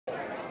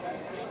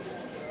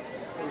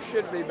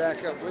should be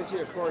back up with you.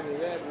 According to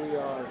that, we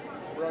are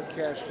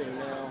broadcasting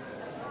now,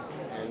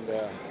 and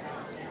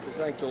we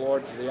thank the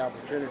Lord for the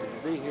opportunity to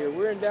be here.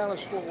 We're in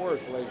Dallas-Fort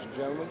Worth, ladies and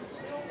gentlemen,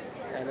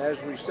 and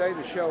as we say,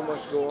 the show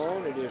must go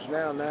on. It is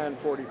now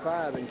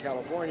 9:45 in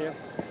California.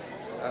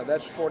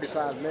 That's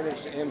 45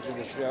 minutes into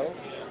the show,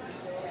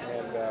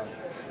 and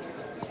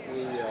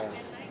we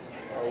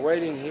are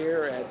waiting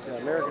here at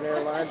American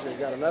Airlines. They've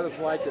got another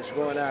flight that's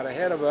going out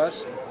ahead of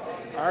us.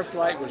 Our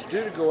flight was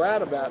due to go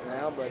out about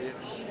now, but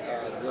it's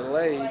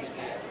delayed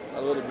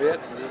a little bit.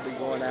 We'll be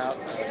going out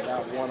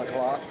about 1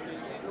 o'clock,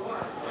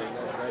 and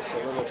that's a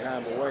little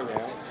time away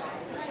now.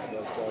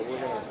 But we're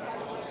going to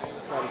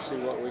try to see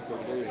what we can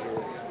do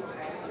here.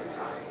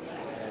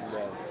 And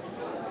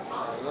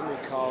let me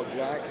call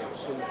Jack and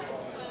see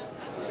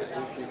if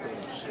you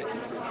can see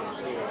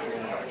us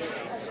now.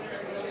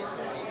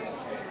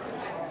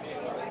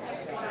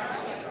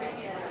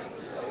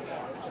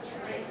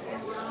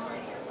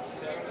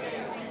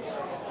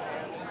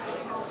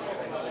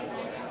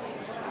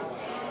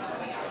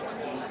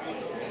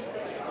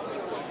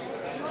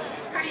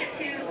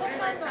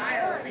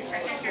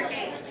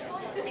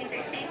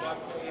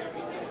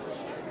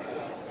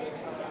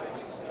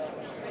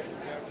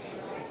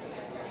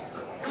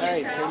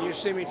 Hey, can you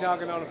see me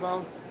talking on the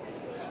phone?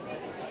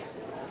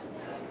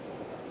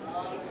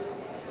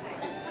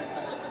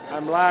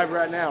 I'm live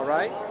right now,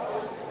 right?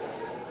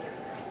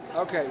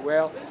 Okay,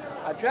 well,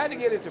 I tried to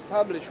get it to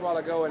publish a while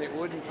ago and it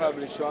wouldn't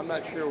publish, so I'm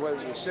not sure whether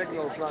the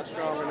signal's not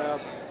strong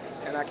enough,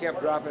 and I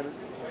kept dropping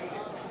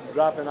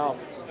off.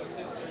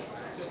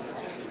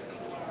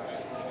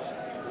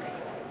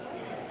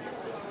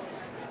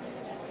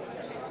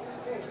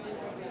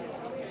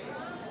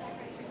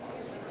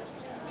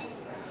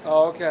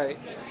 Oh, okay.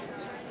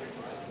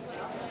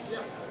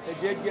 It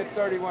did get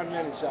 31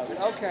 minutes of it.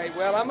 Okay,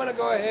 well, I'm going to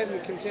go ahead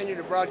and continue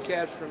to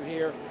broadcast from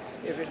here.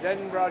 If it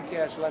doesn't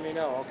broadcast, let me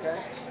know, okay?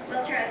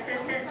 What's your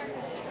assistance?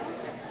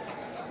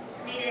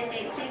 Needed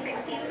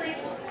AC-16, please.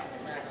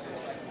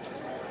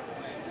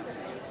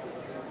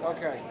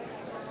 Okay.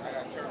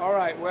 All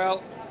right,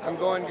 well, I'm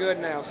going good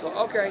now. So,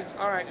 okay,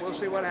 all right, we'll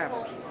see what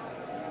happens.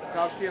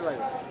 Talk to you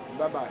later.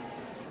 Bye-bye.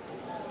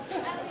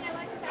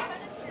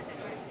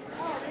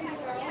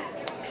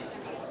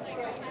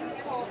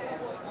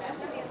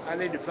 I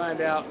need to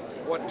find out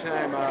what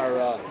time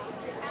our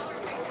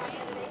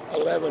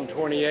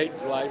 11:28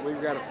 flight,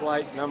 we've got a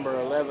flight number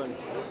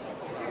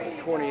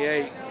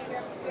 11:28,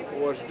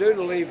 was due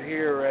to leave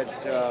here at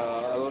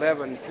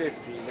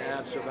 11:50. Now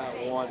it's about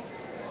 1.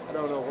 I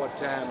don't know what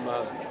time.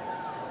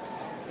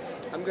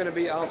 I'm going to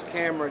be off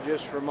camera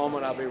just for a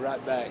moment. I'll be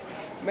right back.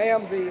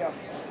 Ma'am, the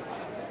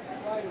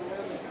flight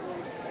 11:28.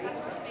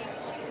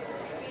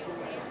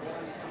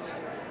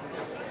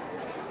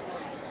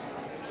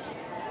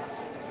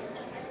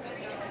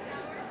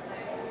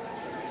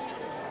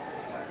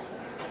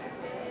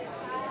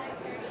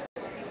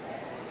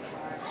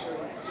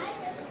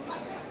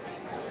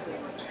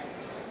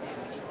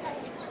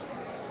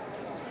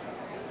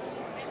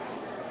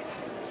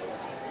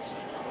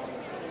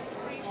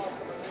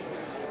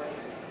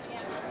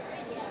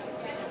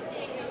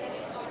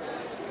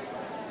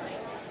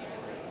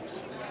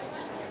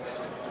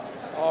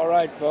 All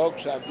right,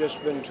 folks, I've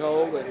just been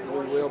told that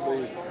we will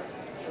be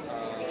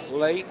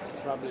late,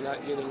 probably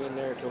not getting in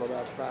there until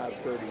about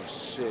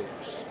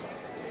 5:36.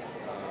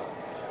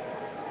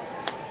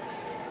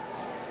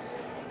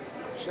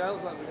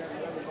 Sounds like we got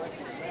another bunch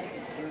of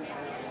magic group out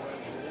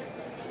here.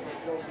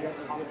 Let's go get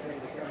them to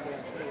come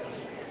downstairs.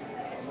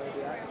 Or maybe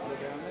I can go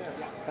down there.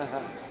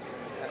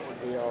 That would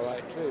be all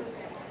right, too.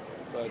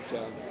 But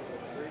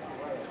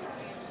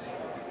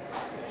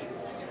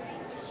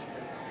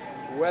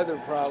weather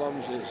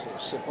problems is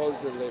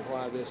supposedly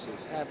why this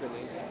is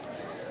happening.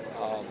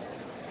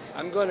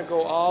 I'm going to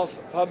go off,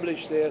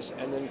 publish this,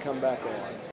 and then come back on.